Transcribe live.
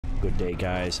Good day,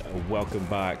 guys. Welcome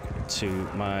back to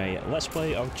my Let's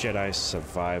Play of Jedi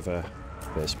Survivor.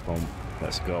 Fist pump.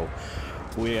 Let's go.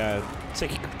 We are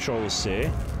taking control of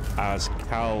Cere as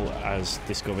Cal has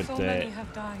discovered so that many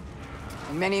have died.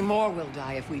 Many more will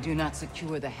die if we do not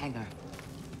secure the hangar.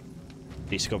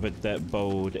 Discovered that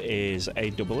Bode is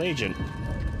a double agent,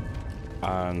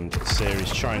 and Cere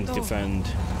is trying to defend.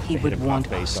 He would want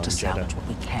based us on to salvage Jedi. what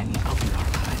we can of the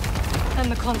archive.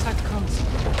 And the contact comes. It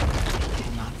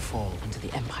will not fall into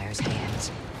the Empire's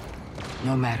hands,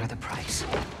 no matter the price.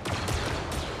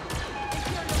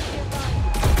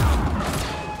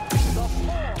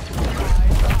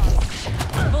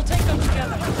 We'll take them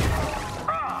together.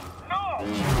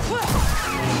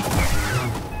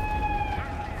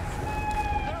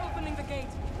 They're opening the gate.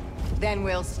 Then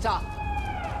we'll stop.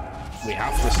 We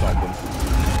have to stop them.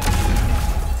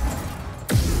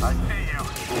 I see you.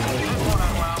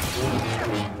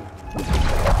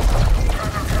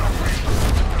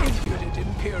 Impudent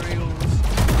Imperials.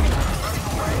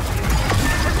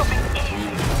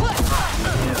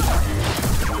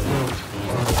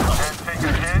 Can't take a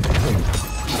hit.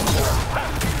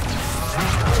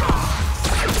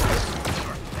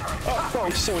 Oh,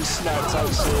 someone snapped out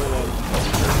Cere.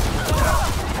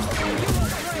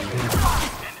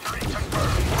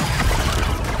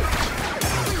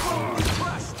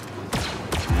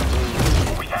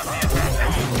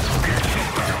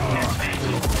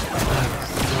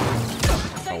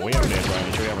 Oh, we have an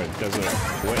advantage. We have a desert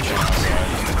witch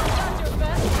outside.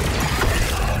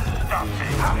 Stop me.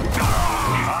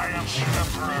 I am the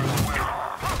Emperor's will.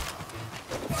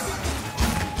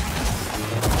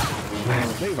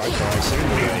 Move out guys, out of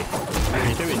the way.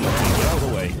 You're doing nothing, get out of the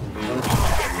way.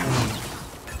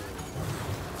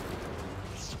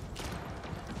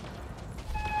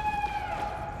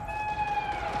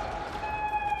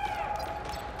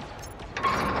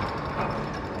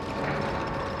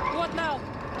 What now?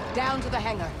 Down to the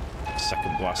hangar.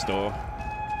 Second blast door.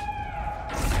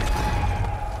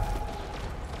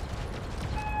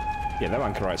 Yeah, their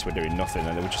anchorites were doing nothing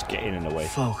and they were just getting in the way.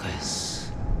 Focus.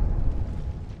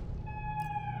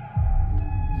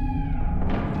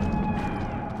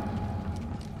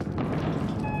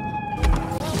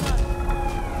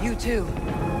 You too.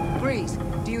 Breeze,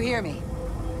 do you hear me?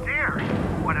 Dear,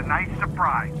 what a nice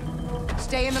surprise.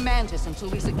 Stay in the Mantis until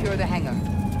we secure the hangar.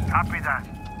 Copy that.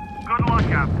 Good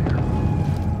luck out there.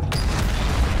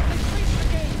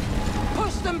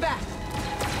 Push them back!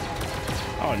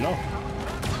 Oh no.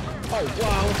 Oh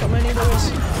wow, look how many there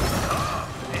is.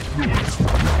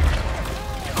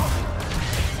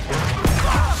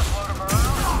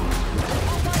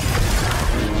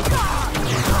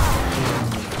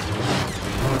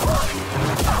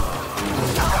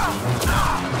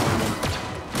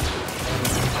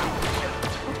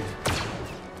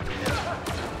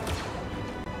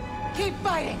 Keep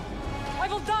fighting! I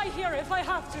will die here if I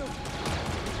have to.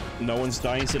 No one's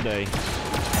dying today.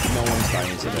 No one's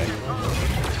dying today.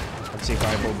 Let's see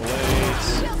fireball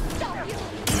blades.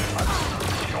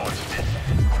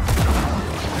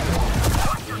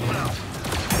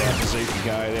 They have the Zuki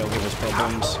guy, they'll give us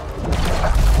problems.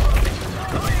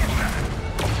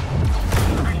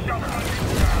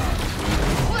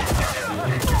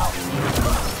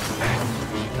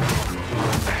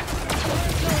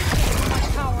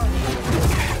 Power.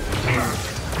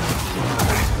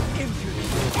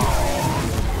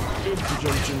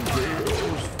 Junction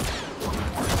girls.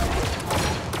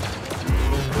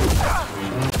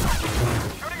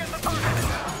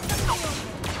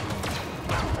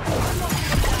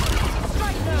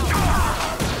 Right now.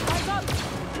 Rise up.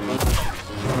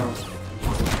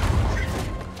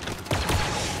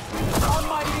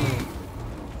 Almighty!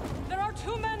 There are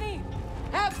too many.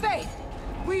 Have faith!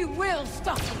 We will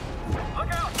stop them!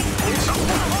 Look out.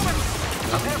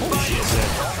 Oh shit, Zed.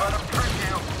 Don't let him trick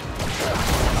you.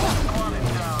 Squad is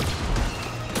down.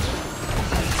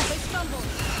 They stumbled.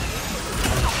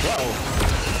 Whoa.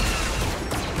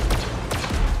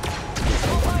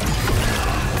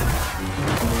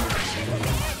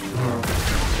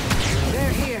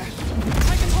 They're here!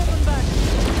 I can hold them back.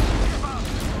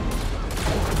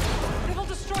 They will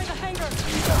destroy the hangar.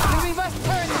 And we must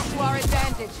turn this to our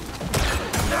advantage!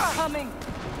 They're coming.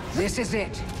 This is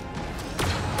it!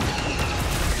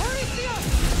 Hurry, Cere!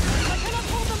 I cannot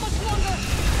hold them much longer.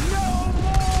 No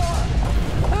more!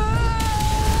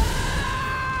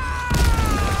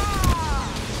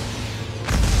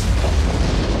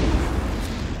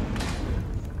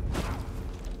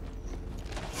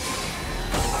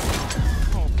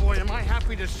 Oh boy, am I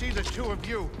happy to see the two of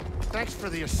you. Thanks for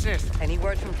the assist. Any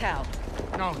word from Cal?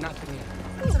 No, nothing yet.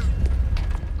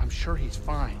 I'm sure he's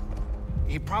fine.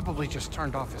 He probably just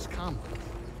turned off his comm.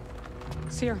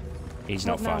 Cere. He's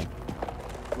not What now? fine.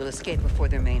 We'll escape before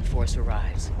their main force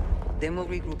arrives. Then we'll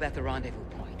regroup at the rendezvous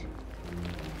point.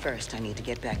 First, I need to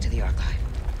get back to the archive.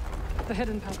 The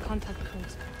hidden path contact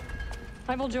codes.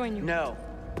 I will join you. No.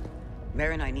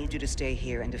 Merrin, I need you to stay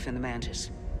here and defend the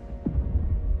Mantis.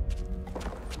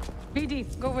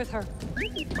 BD, go with her.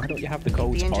 Why don't you have the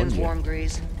codes The on engine's you? warm,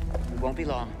 Grease. We won't be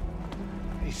long.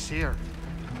 Hey, Cere.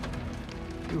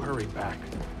 You hurry back.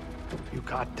 You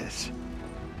got this.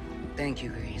 Thank you,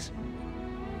 Grease.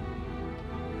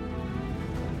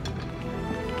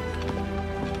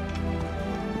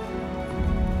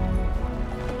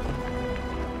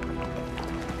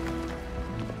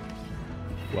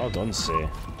 Well done, Cere.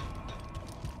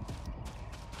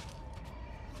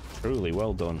 Truly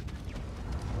well done.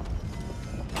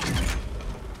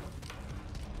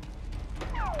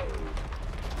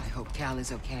 I hope Cal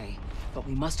is okay, but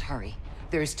we must hurry.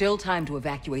 There is still time to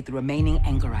evacuate the remaining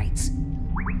Angarites.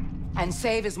 And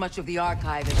save as much of the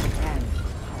archive as we can.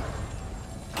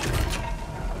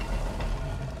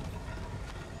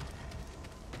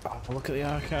 Oh, look at the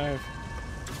archive.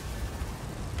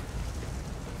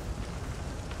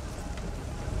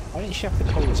 Why didn't she have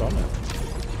the codes on it?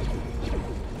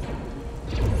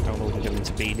 Downloading them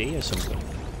into BD or something.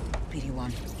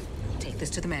 BD-1, take this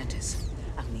to the Mantis.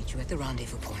 I'll meet you at the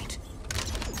rendezvous point.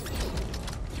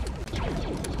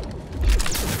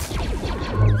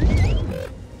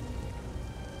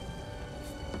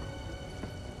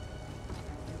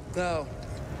 Go.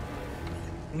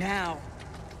 Now.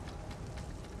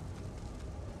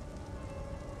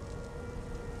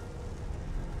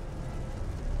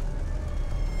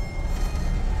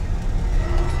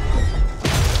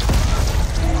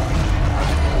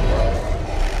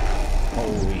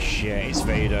 Holy shit, it's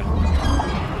Vader.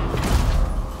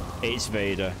 It's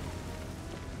Vader.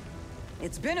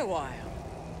 It's been a while.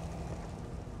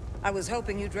 I was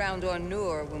hoping you drowned on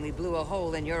Nur when we blew a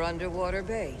hole in your underwater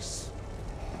base.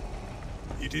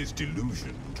 It is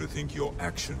delusion to think your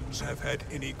actions have had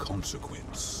any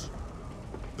consequence.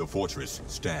 The fortress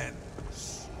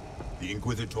stands. The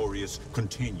Inquisitorius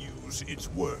continues its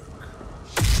work.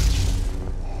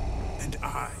 And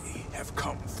I have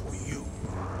come for you.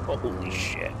 Holy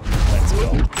shit. Let's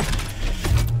go.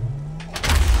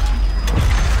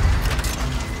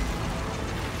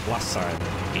 Last time,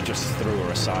 he just threw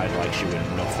her aside like she was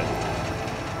nothing.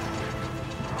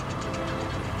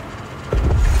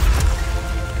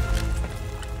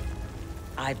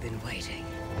 I've been waiting.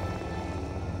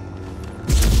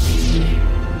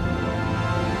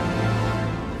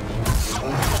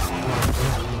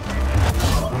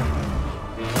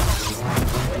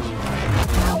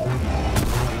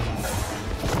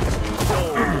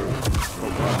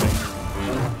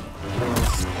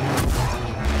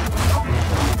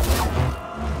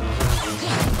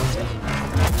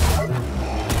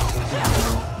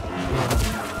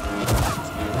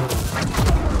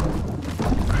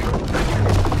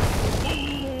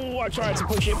 I tried to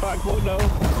push it back, but no.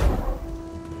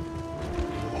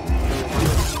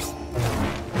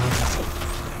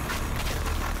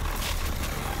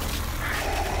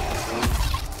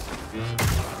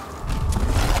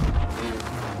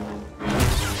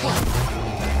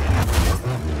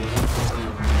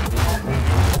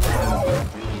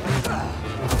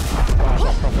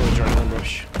 Wow, proper adrenaline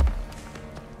rush.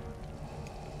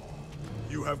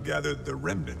 You have gathered the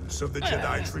remnants of the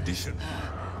Jedi tradition.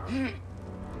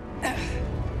 How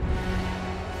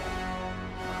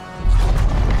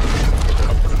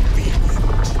convenient.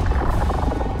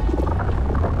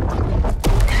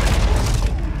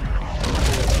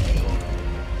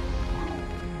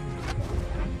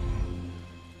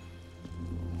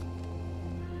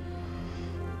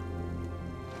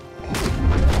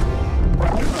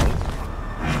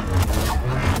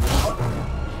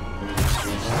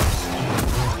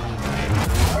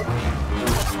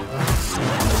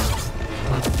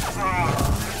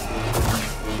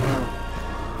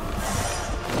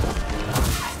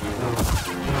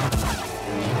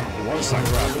 What's that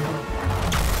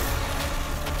grab?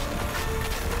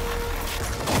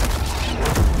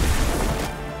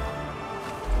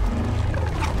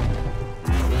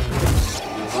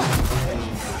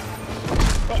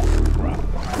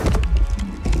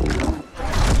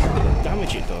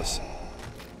 Damage it does.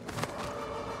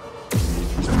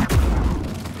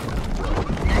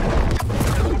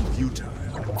 Futile.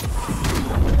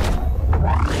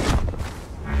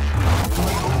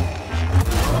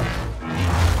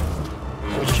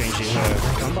 What's changing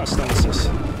combat stances?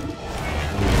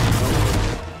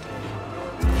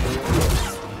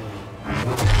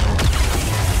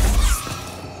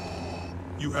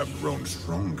 You have grown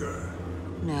stronger.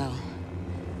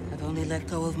 only let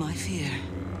go of my fear.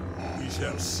 We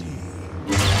shall see.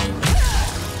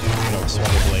 No, swap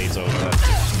the blades over.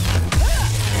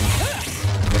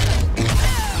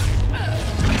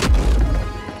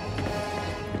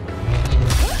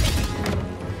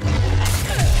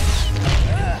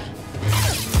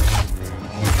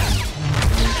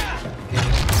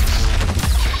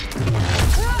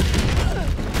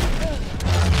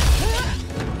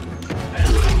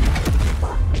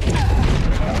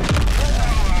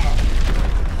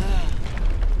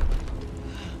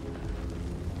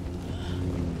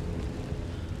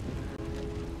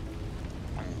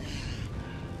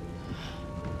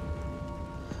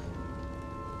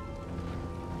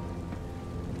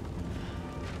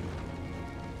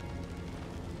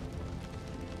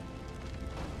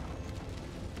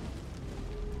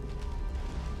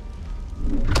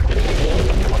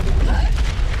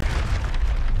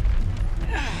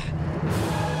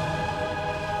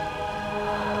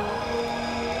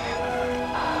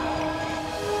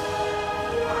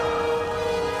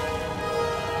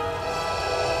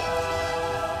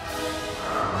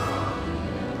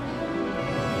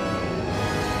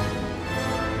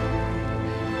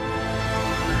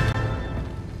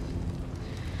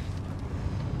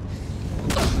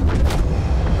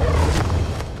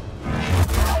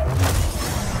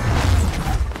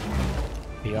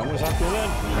 He almost after that.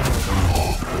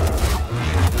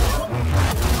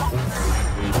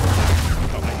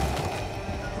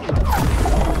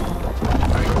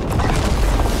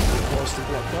 Forced to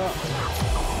block that.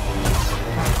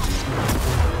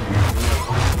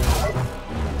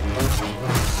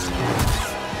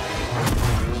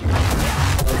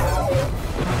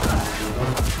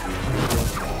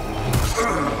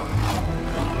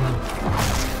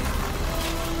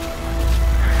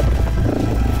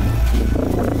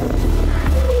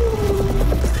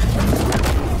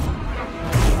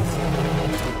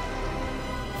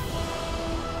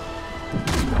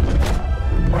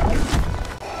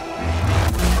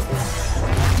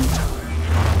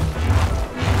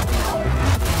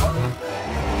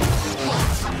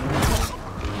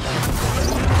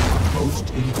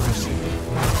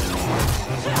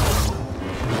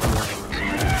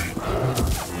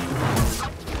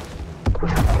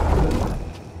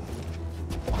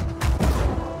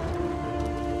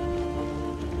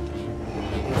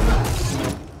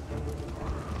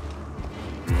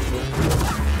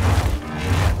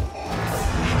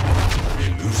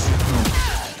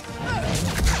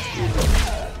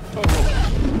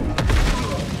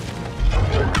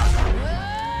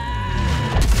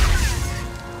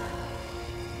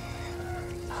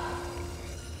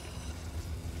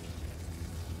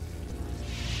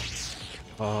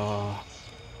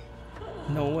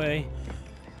 No way.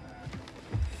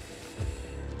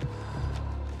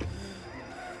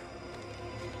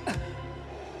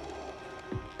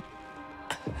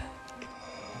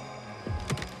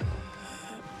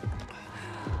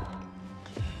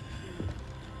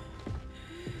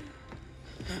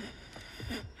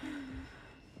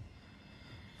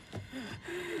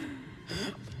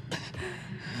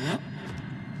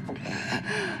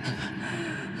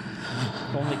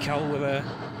 Only Cal with a...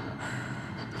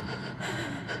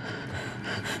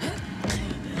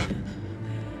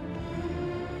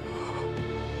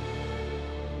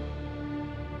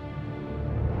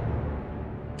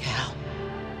 Cal.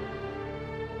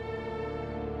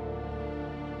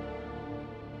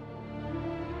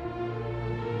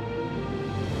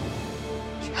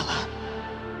 Jella.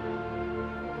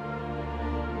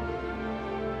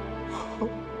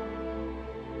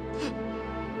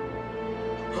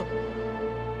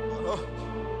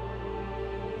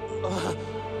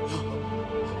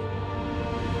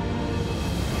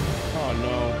 Oh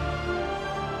no.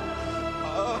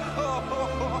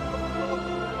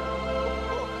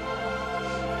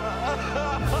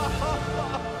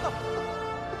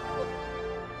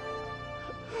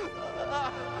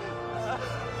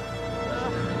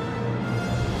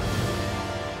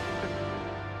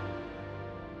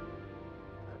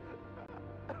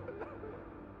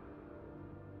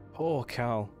 Poor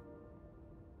Cal.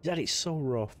 That is so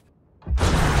rough.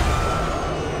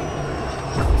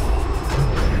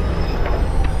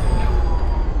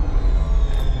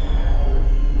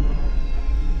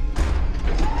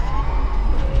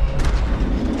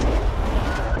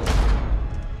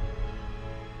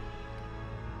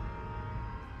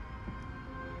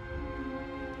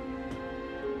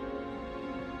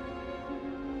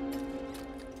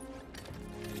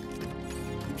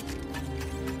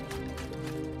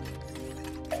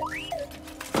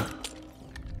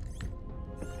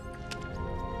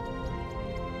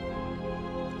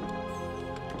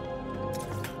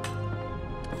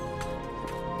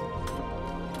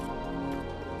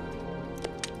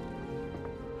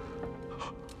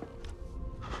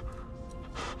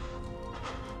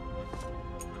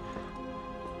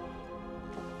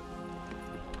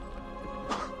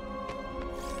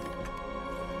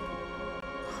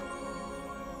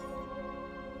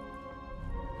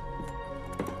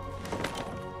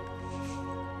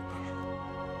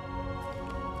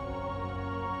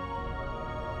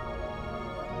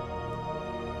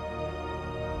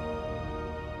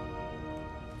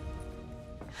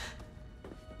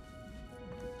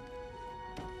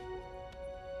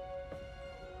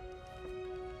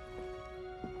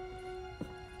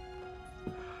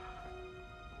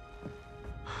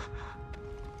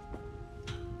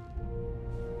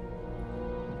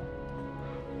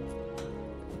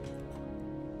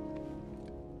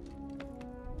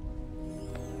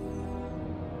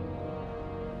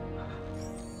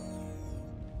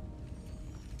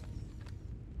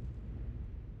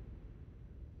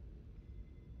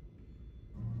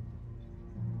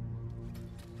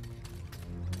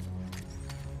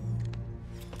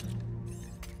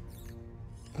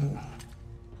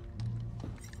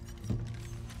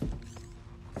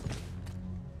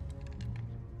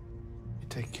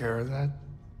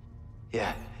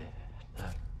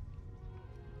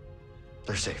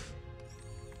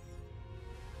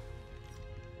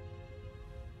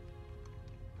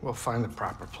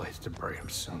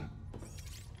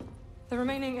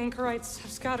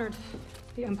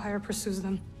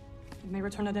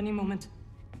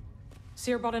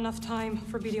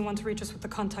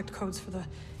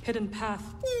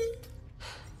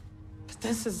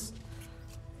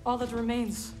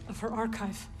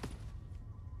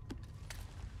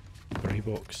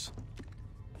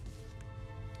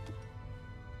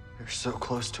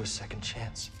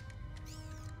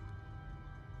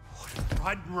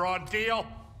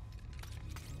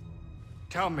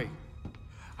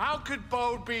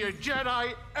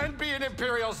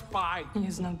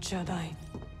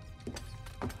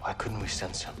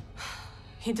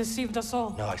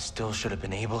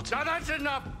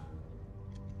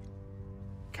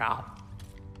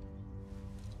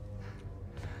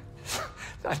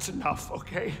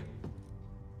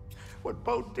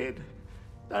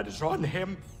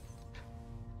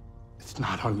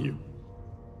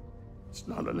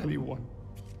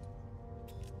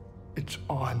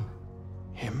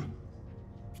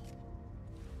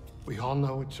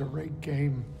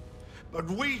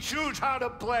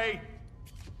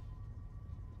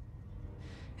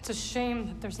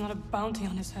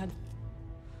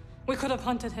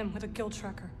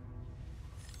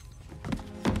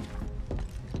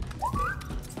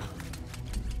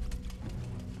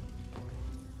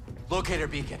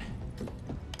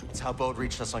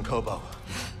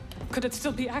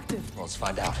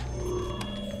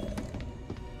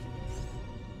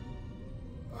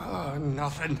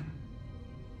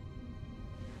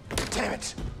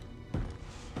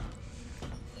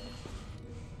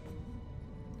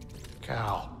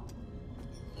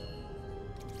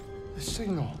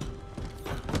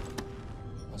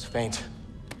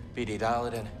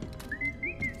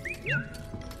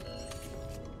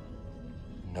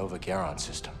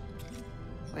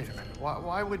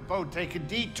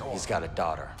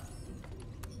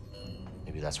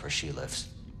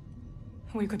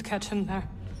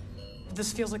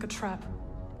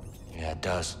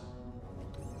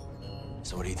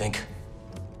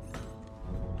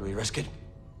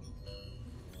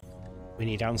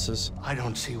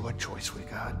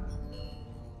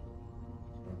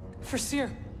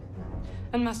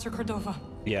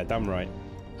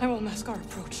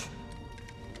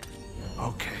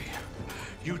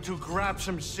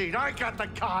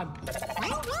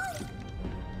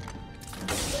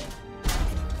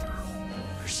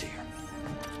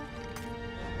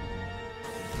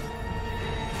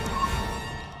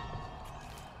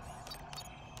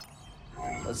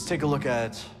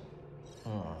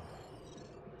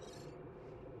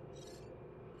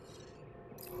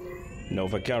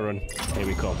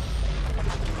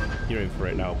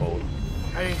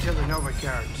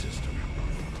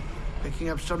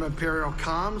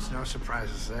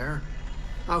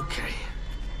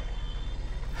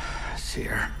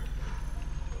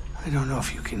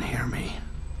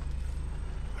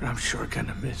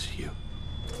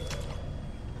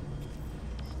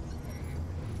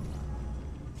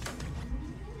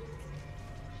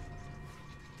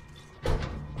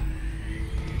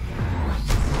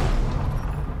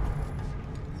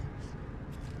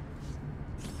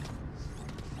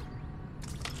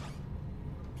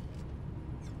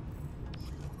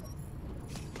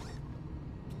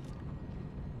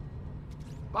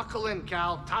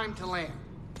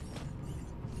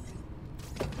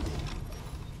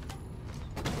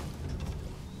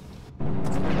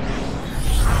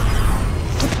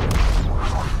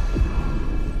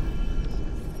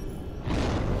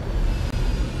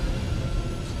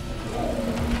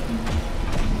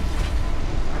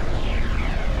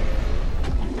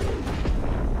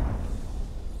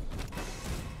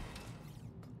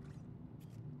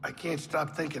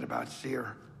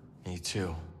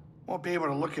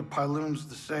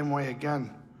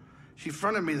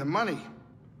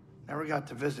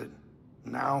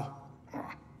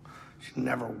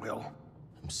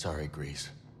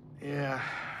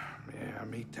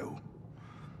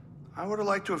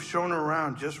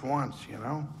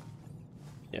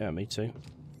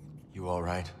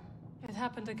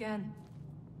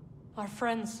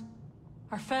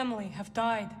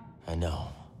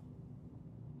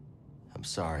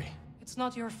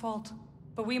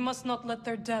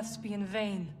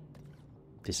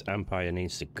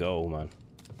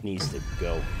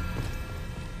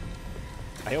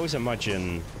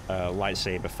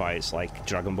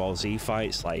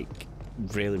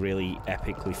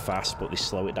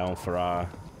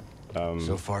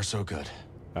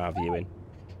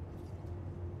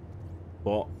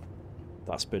 But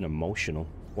that's been emotional.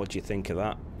 What do you think of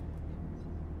that?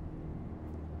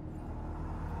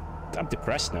 I'm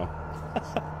depressed now.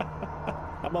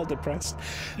 I'm all depressed.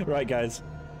 Right, guys.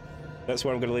 That's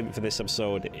where I'm going to leave it for this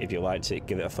episode. If you liked it,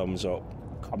 give it a thumbs up.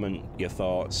 Comment your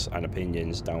thoughts and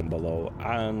opinions down below.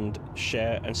 And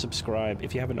share and subscribe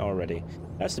if you haven't already.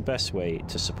 That's the best way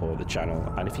to support the channel.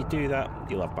 And if you do that,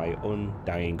 you'll have my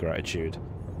undying gratitude.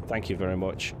 Thank you very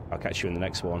much. I'll catch you in the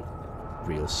next one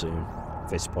real soon.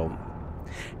 Fist pump.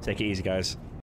 Take it easy, guys.